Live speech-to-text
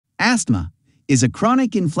Asthma is a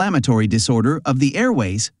chronic inflammatory disorder of the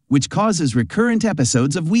airways which causes recurrent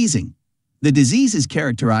episodes of wheezing. The disease is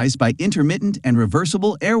characterized by intermittent and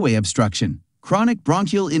reversible airway obstruction, chronic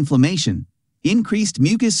bronchial inflammation, increased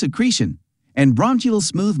mucus secretion, and bronchial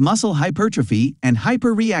smooth muscle hypertrophy and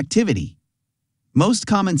hyper-reactivity. Most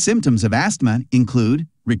common symptoms of asthma include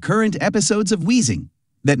recurrent episodes of wheezing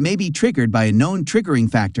that may be triggered by a known triggering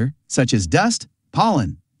factor such as dust,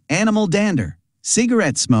 pollen, animal dander,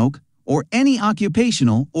 cigarette smoke, or any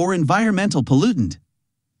occupational or environmental pollutant.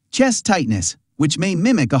 Chest tightness, which may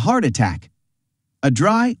mimic a heart attack. A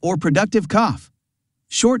dry or productive cough.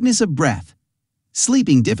 Shortness of breath.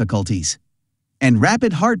 Sleeping difficulties. And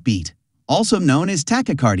rapid heartbeat, also known as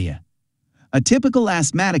tachycardia. A typical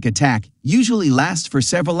asthmatic attack usually lasts for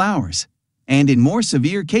several hours, and in more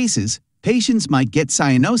severe cases, patients might get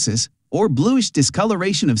cyanosis or bluish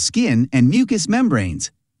discoloration of skin and mucous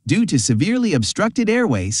membranes due to severely obstructed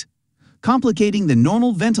airways, complicating the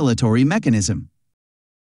normal ventilatory mechanism.